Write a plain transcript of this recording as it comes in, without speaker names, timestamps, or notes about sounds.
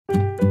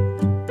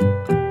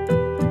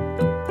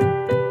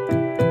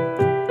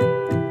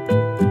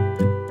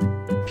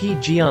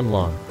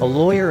Jianlong, a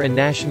lawyer and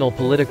national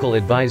political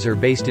advisor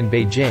based in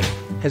Beijing,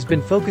 has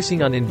been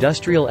focusing on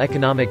industrial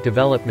economic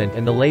development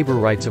and the labor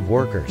rights of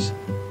workers.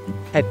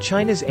 At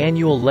China's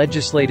annual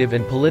legislative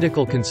and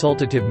political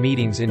consultative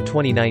meetings in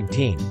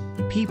 2019,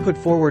 P put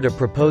forward a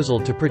proposal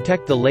to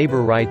protect the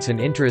labor rights and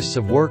interests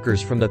of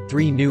workers from the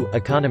three new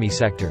economy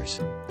sectors.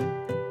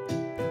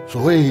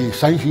 所谓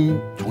三新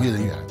从业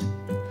人员，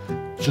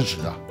是指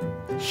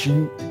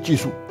新技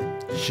术、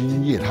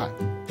新业态、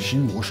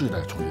新模式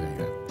的从业人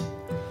员。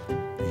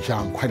你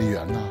像快递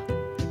员呐、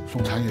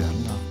送餐员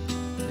呐、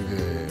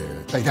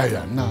代驾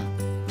员呐、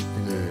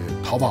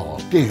淘宝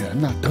店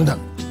员呐等等，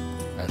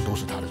都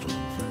是他的组成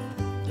部分。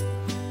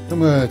那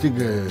么这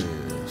个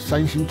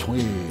三新从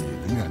业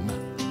人员呢，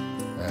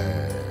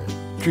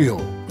具有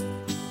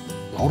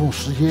劳动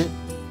时间、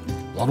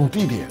劳动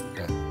地点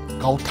的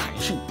高弹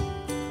性，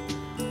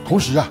同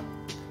时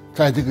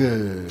在这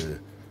个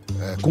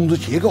工资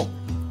结构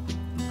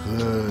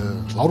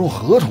和劳动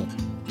合同、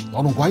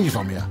劳动关系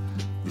方面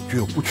也具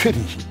有不确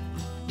定性。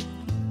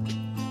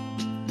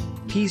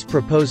P's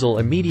proposal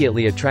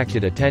immediately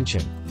attracted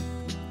attention.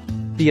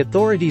 The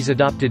authorities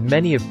adopted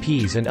many of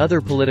P's and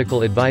other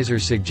political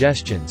advisors'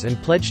 suggestions and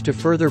pledged to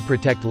further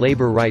protect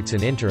labor rights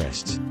and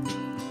interests.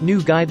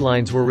 New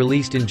guidelines were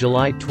released in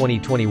July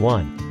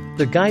 2021.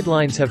 The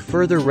guidelines have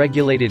further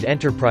regulated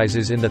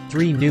enterprises in the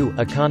three new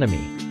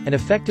economy, and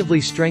effectively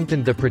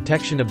strengthened the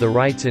protection of the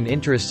rights and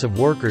interests of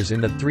workers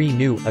in the three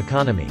new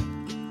economy.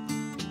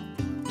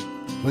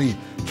 所以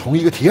从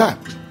一个提案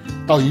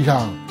到一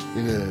项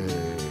这个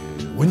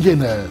文件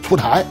的出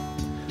台，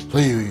所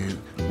以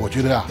我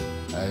觉得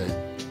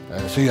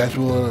虽然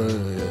说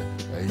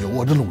有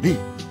我的努力，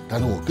但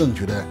是我更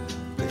觉得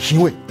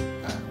欣慰。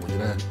我觉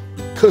得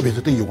特别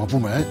是对有关部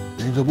门、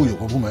人力资部有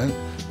关部门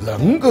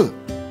能够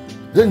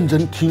认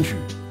真听取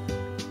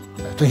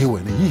政协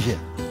委员的意见，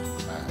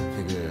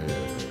这个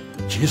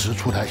及时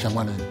出台相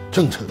关的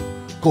政策，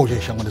构建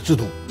相关的制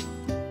度。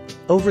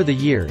Over the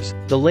years,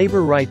 the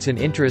labor rights and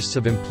interests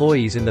of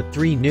employees in the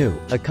three new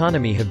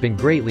economy have been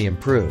greatly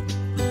improved.